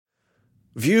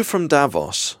View from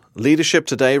Davos. Leadership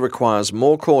today requires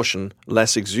more caution,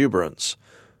 less exuberance.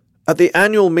 At the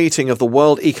annual meeting of the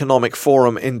World Economic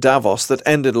Forum in Davos that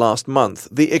ended last month,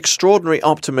 the extraordinary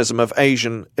optimism of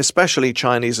Asian, especially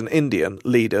Chinese and Indian,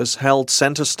 leaders held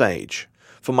center stage.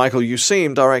 For Michael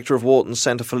Useem, director of Wharton's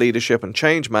Center for Leadership and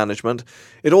Change Management,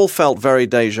 it all felt very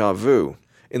déjà vu.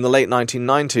 In the late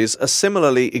 1990s, a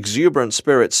similarly exuberant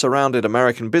spirit surrounded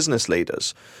American business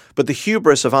leaders. But the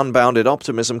hubris of unbounded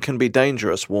optimism can be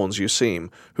dangerous, warns Useem,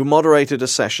 who moderated a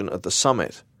session at the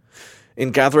summit.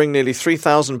 In gathering nearly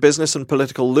 3,000 business and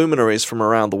political luminaries from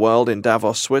around the world in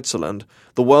Davos, Switzerland,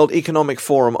 the World Economic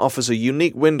Forum offers a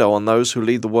unique window on those who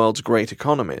lead the world's great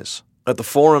economies. At the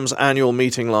forum's annual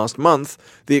meeting last month,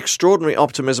 the extraordinary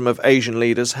optimism of Asian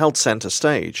leaders held center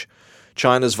stage.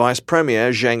 China's Vice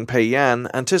Premier Zheng Peiyan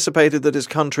anticipated that his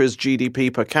country's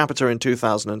GDP per capita in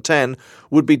 2010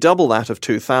 would be double that of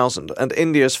 2000, and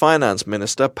India's Finance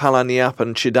Minister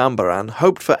Palaniappan Chidambaran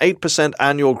hoped for 8%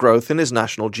 annual growth in his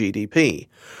national GDP.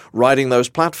 Riding those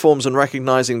platforms and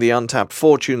recognizing the untapped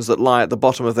fortunes that lie at the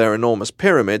bottom of their enormous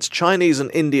pyramids, Chinese and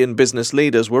Indian business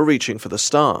leaders were reaching for the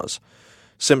stars.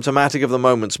 Symptomatic of the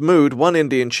moment's mood, one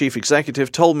Indian chief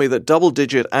executive told me that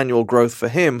double-digit annual growth for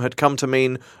him had come to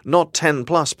mean not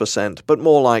 10+%, but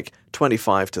more like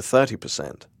 25 to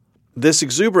 30%. This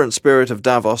exuberant spirit of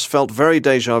Davos felt very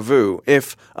déjà vu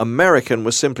if American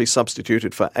was simply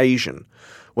substituted for Asian.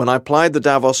 When I plied the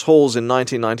Davos halls in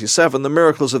 1997, the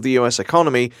miracles of the US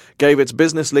economy gave its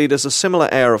business leaders a similar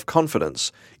air of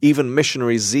confidence, even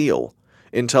missionary zeal.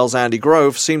 Intel's Andy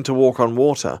Grove seemed to walk on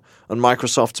water, and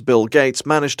Microsoft's Bill Gates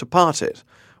managed to part it.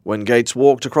 When Gates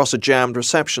walked across a jammed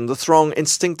reception, the throng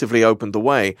instinctively opened the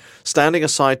way, standing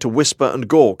aside to whisper and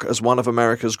gawk as one of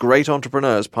America's great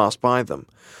entrepreneurs passed by them.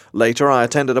 Later, I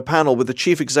attended a panel with the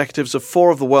chief executives of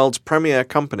 4 of the world's premier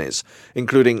companies,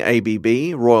 including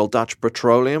ABB, Royal Dutch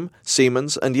Petroleum,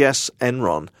 Siemens, and yes,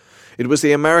 Enron. It was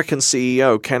the American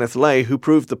CEO, Kenneth Lay, who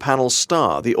proved the panel's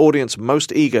star, the audience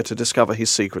most eager to discover his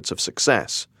secrets of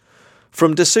success.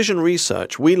 From decision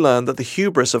research, we learned that the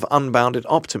hubris of unbounded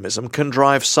optimism can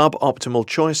drive suboptimal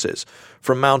choices.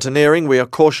 From mountaineering, we are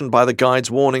cautioned by the guide's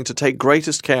warning to take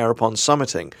greatest care upon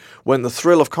summiting, when the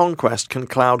thrill of conquest can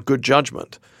cloud good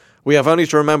judgment. We have only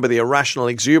to remember the irrational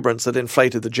exuberance that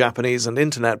inflated the Japanese and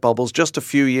internet bubbles just a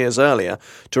few years earlier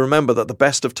to remember that the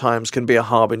best of times can be a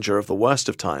harbinger of the worst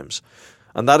of times.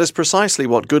 And that is precisely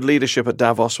what good leadership at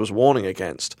Davos was warning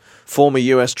against. Former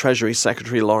U.S. Treasury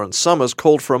Secretary Lawrence Summers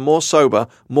called for a more sober,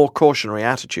 more cautionary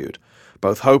attitude.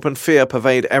 Both hope and fear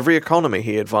pervade every economy,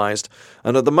 he advised,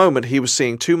 and at the moment he was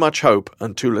seeing too much hope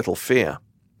and too little fear.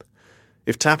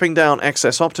 If tapping down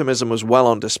excess optimism was well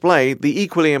on display, the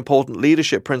equally important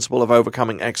leadership principle of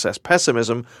overcoming excess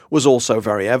pessimism was also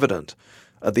very evident.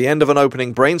 At the end of an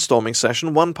opening brainstorming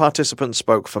session, one participant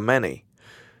spoke for many.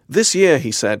 This year,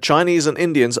 he said, Chinese and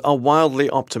Indians are wildly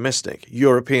optimistic,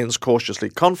 Europeans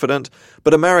cautiously confident,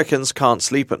 but Americans can't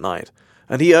sleep at night.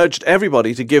 And he urged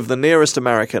everybody to give the nearest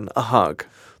American a hug.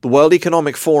 The World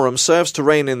Economic Forum serves to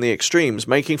rein in the extremes,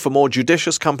 making for more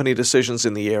judicious company decisions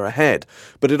in the year ahead,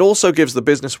 but it also gives the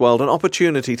business world an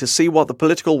opportunity to see what the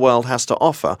political world has to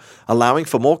offer, allowing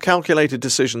for more calculated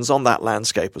decisions on that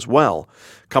landscape as well.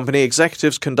 Company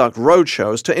executives conduct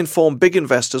roadshows to inform big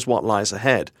investors what lies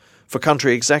ahead. For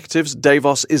country executives,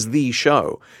 Davos is the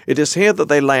show. It is here that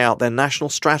they lay out their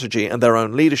national strategy and their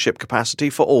own leadership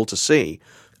capacity for all to see.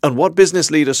 And what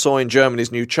business leaders saw in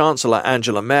Germany's new Chancellor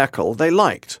Angela Merkel, they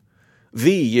liked.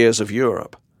 The years of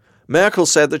Europe. Merkel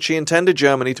said that she intended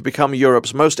Germany to become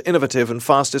Europe's most innovative and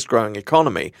fastest-growing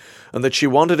economy, and that she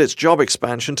wanted its job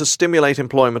expansion to stimulate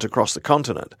employment across the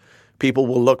continent. People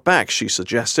will look back, she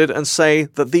suggested, and say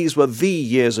that these were the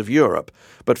years of Europe.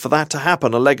 But for that to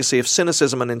happen, a legacy of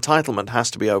cynicism and entitlement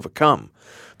has to be overcome.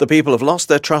 The people have lost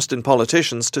their trust in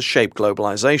politicians to shape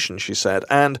globalization, she said,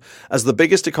 and, as the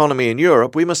biggest economy in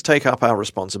Europe, we must take up our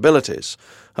responsibilities.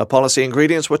 Her policy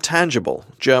ingredients were tangible.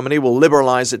 Germany will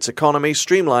liberalize its economy,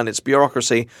 streamline its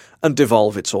bureaucracy, and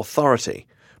devolve its authority.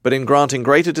 But in granting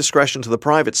greater discretion to the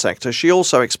private sector, she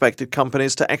also expected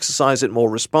companies to exercise it more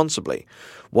responsibly.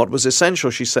 What was essential,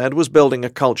 she said, was building a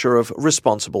culture of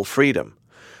responsible freedom.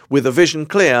 With a vision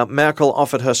clear, Merkel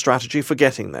offered her strategy for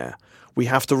getting there. We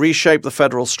have to reshape the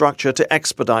federal structure to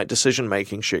expedite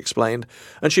decision-making, she explained,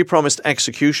 and she promised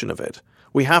execution of it.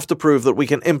 We have to prove that we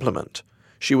can implement.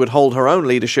 She would hold her own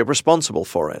leadership responsible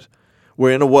for it.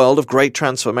 We're in a world of great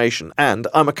transformation, and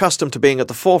I'm accustomed to being at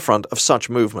the forefront of such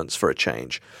movements for a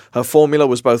change. Her formula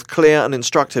was both clear and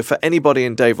instructive for anybody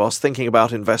in Davos thinking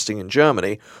about investing in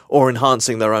Germany or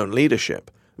enhancing their own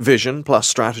leadership. Vision plus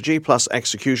strategy plus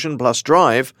execution plus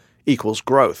drive equals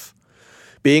growth.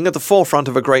 Being at the forefront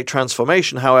of a great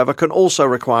transformation, however, can also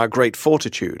require great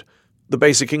fortitude. The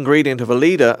basic ingredient of a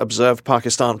leader, observed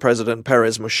Pakistan President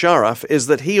Pervez Musharraf, is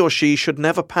that he or she should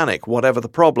never panic, whatever the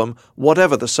problem,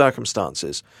 whatever the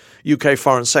circumstances. UK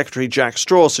Foreign Secretary Jack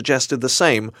Straw suggested the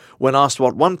same when asked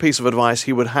what one piece of advice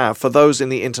he would have for those in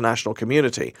the international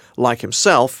community, like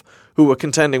himself, who were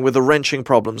contending with the wrenching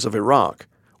problems of Iraq.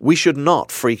 We should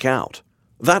not freak out.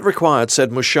 That required, said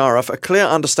Musharraf, a clear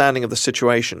understanding of the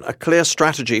situation, a clear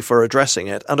strategy for addressing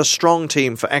it, and a strong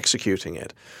team for executing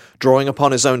it. Drawing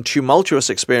upon his own tumultuous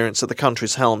experience at the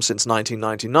country's helm since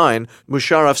 1999,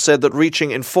 Musharraf said that reaching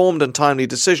informed and timely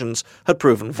decisions had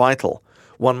proven vital.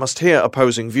 One must hear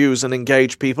opposing views and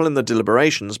engage people in the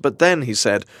deliberations, but then, he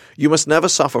said, you must never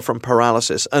suffer from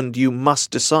paralysis, and you must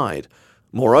decide.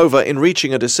 Moreover, in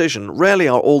reaching a decision, rarely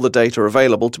are all the data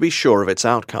available to be sure of its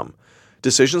outcome.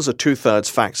 Decisions are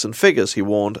 2/3 facts and figures, he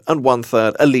warned, and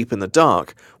 1/3 a leap in the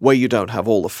dark, where you don't have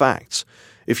all the facts.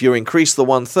 If you increase the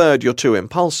 1/3, you're too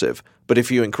impulsive, but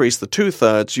if you increase the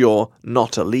 2/3, you're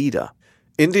not a leader.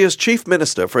 India's chief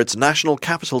minister for its national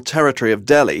capital territory of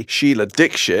Delhi, Sheila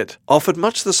Dikshit, offered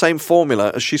much the same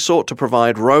formula as she sought to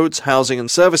provide roads, housing and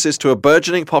services to a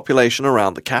burgeoning population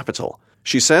around the capital.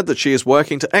 She said that she is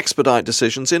working to expedite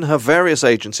decisions in her various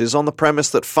agencies on the premise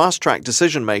that fast-track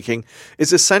decision-making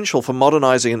is essential for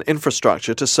modernizing an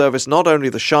infrastructure to service not only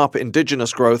the sharp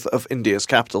indigenous growth of India's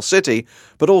capital city,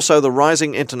 but also the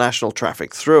rising international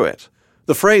traffic through it.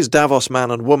 The phrase Davos man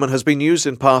and woman has been used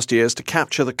in past years to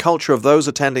capture the culture of those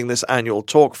attending this annual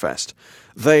talkfest.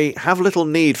 They have little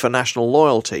need for national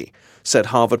loyalty, said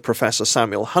Harvard professor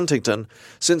Samuel Huntington,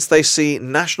 since they see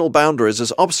national boundaries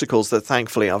as obstacles that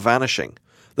thankfully are vanishing.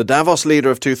 The Davos leader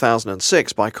of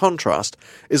 2006, by contrast,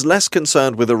 is less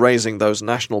concerned with erasing those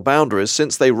national boundaries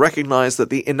since they recognize that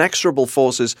the inexorable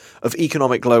forces of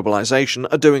economic globalization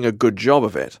are doing a good job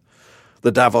of it.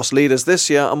 The Davos leaders this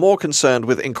year are more concerned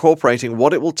with incorporating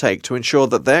what it will take to ensure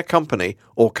that their company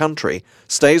or country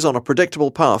stays on a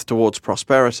predictable path towards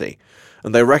prosperity,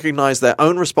 and they recognize their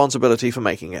own responsibility for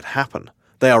making it happen.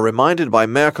 They are reminded by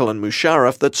Merkel and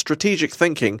Musharraf that strategic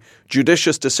thinking,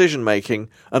 judicious decision-making,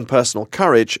 and personal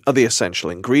courage are the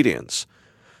essential ingredients.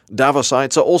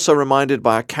 Davosites are also reminded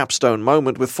by a capstone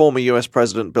moment with former US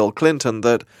President Bill Clinton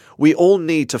that we all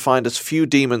need to find as few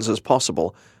demons as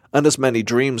possible and as many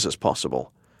dreams as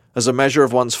possible. As a measure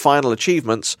of one's final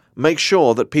achievements, make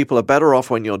sure that people are better off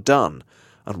when you're done,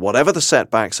 and whatever the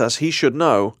setbacks, as he should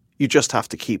know, you just have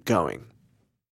to keep going.